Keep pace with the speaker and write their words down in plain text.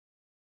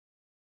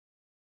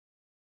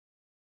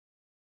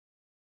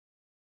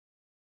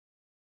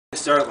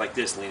Start it like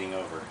this, leaning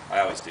over. I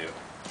always do.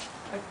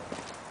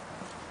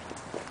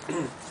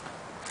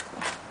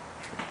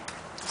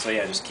 So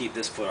yeah, just keep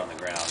this foot on the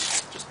ground.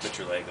 Just put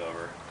your leg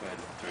over. Go ahead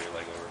and throw your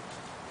leg over.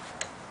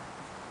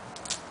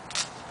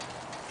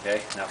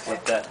 Okay, now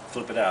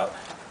flip it out.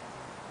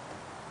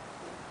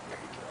 There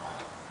you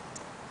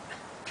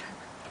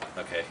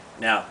go. Okay,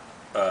 now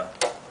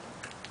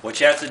what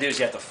you have to do is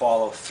you have to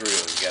follow through.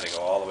 You got to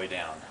go all the way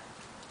down.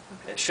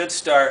 Okay. It should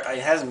start. It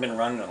hasn't been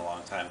running in a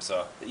long time,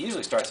 so it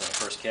usually starts on the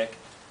first kick.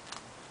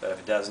 But if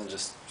it doesn't,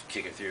 just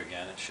kick it through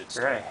again. It should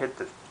start. You're gonna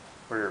hit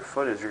where your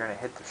foot is. You're gonna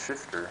hit the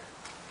shifter.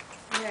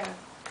 Yeah,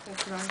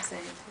 that's what I'm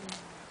saying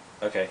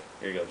too. Okay,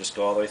 here you go. Just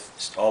go all the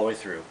way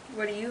through.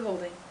 What are you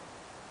holding?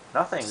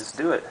 Nothing. Just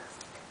do it.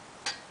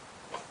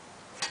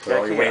 Put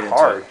all your weight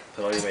into it.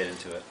 Put all your weight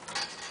into it.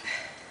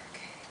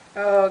 Okay.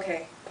 Oh,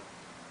 okay.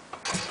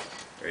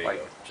 There you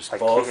go. Just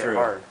follow through.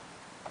 Hard.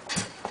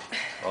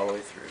 All the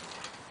way through.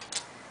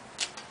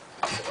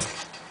 I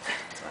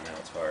know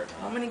it's hard.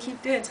 Huh? I'm gonna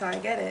keep doing it till I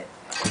get it.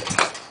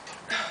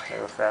 I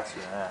go faster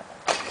than that.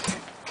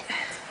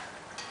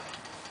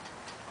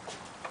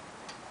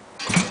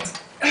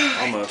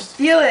 Almost.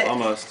 Feel it.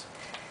 Almost.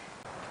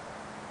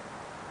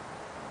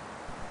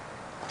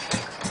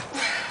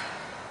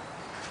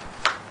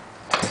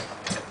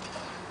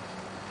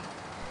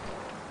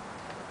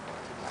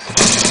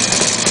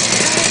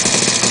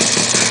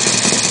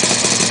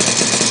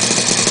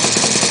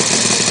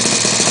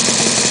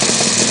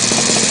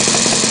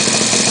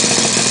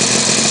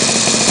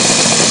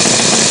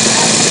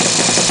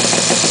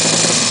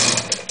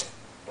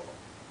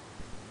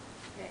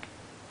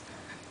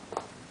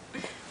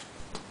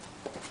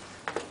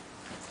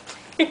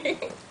 Okay.